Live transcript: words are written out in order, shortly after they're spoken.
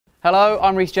Hello,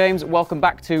 I'm Rhys James. Welcome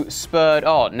back to Spurred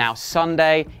On. Now,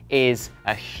 Sunday is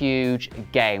a huge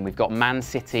game. We've got Man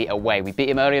City away. We beat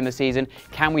him earlier in the season.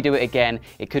 Can we do it again?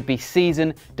 It could be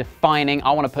season defining.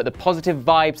 I want to put the positive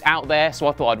vibes out there, so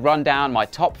I thought I'd run down my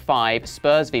top 5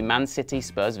 Spurs v Man City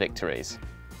Spurs victories.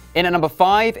 In at number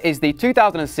 5 is the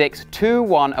 2006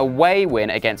 2-1 away win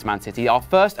against Man City, our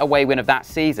first away win of that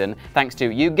season, thanks to,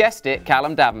 you guessed it,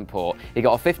 Callum Davenport. He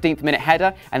got a 15th minute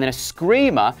header and then a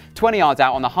screamer 20 yards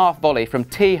out on the half volley from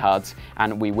T. Huds,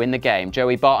 and we win the game.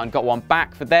 Joey Barton got one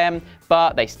back for them,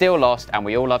 but they still lost, and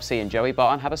we all love seeing Joey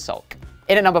Barton have a sulk.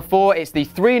 In at number 4, it's the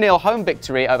 3-0 home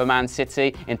victory over Man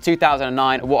City in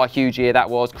 2009. What a huge year that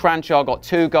was. Cranshaw got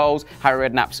 2 goals, Harry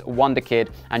Redknapp's wonder kid,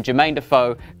 and Jermaine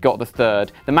Defoe got the 3rd.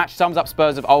 The match sums up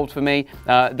Spurs of old for me.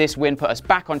 This win put us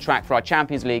back on track for our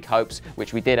Champions League hopes,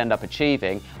 which we did end up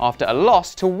achieving after a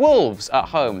loss to Wolves at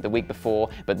home the week before.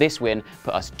 But this win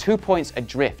put us 2 points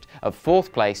adrift of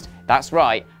 4th place. That's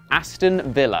right,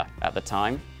 Aston Villa at the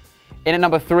time. In at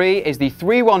number 3 is the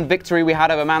 3-1 victory we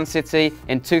had over Man City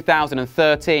in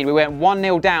 2013. We went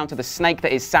 1-0 down to the snake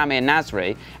that is Samir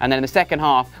Nasri, and then in the second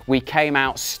half we came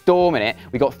out storming it.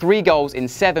 We got 3 goals in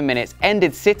 7 minutes,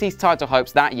 ended City's title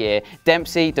hopes that year.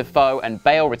 Dempsey, Defoe and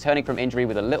Bale returning from injury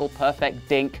with a little perfect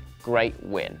dink. Great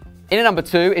win. In at number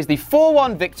 2 is the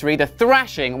 4-1 victory, the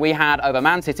thrashing we had over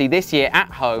Man City this year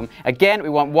at home. Again, we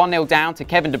went 1-0 down to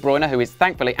Kevin De Bruyne, who is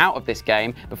thankfully out of this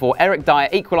game, before Eric Dyer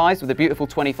equalised with a beautiful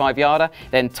 25-yarder.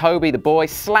 Then Toby, the boy,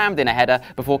 slammed in a header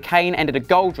before Kane ended a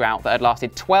goal drought that had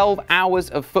lasted 12 hours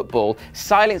of football,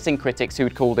 silencing critics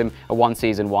who'd called him a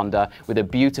one-season wonder, with a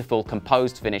beautiful,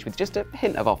 composed finish with just a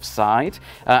hint of offside.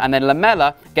 And then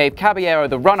Lamela gave Caballero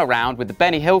the runaround with the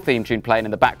Benny Hill theme tune playing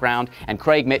in the background, and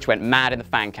Craig Mitch went mad in the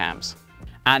fan cams.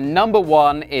 And number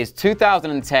 1 is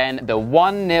 2010, the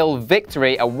 1-0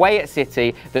 victory away at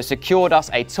City that secured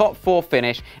us a top 4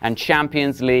 finish and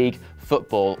Champions League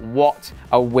football. What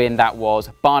a win that was.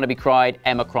 Barnaby cried,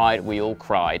 Emma cried, we all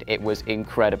cried. It was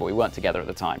incredible. We weren't together at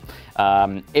the time.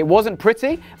 It wasn't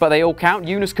pretty, but they all count.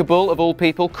 Yunus Kabul, of all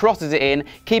people, crosses it in.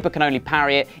 Keeper can only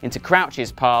parry it into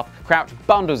Crouch's path. Crouch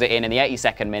bundles it in the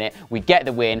 82nd minute. We get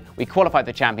the win. We qualify for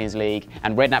the Champions League,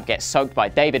 and Redknapp gets soaked by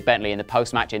David Bentley in the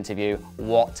post-match interview.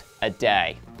 What a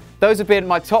day. Those have been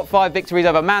my top 5 victories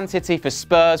over Man City for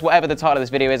Spurs, whatever the title of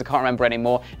this video is, I can't remember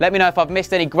anymore. Let me know if I've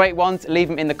missed any great ones, leave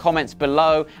them in the comments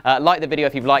below. Like the video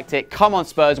if you've liked it. Come on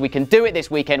Spurs, we can do it this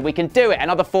weekend, we can do it.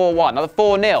 Another 4-1, another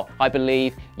 4-0. I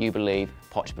believe, you believe,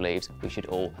 Poch believes, we should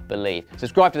all believe.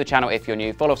 Subscribe to the channel if you're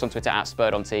new, follow us on Twitter at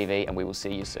Spurred On TV, and we will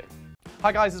see you soon.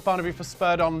 Hi guys, it's Barnaby for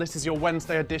Spurred On. This is your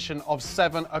Wednesday edition of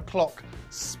 7 o'clock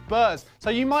Spurs.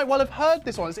 So you might well have heard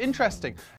this one, it's interesting.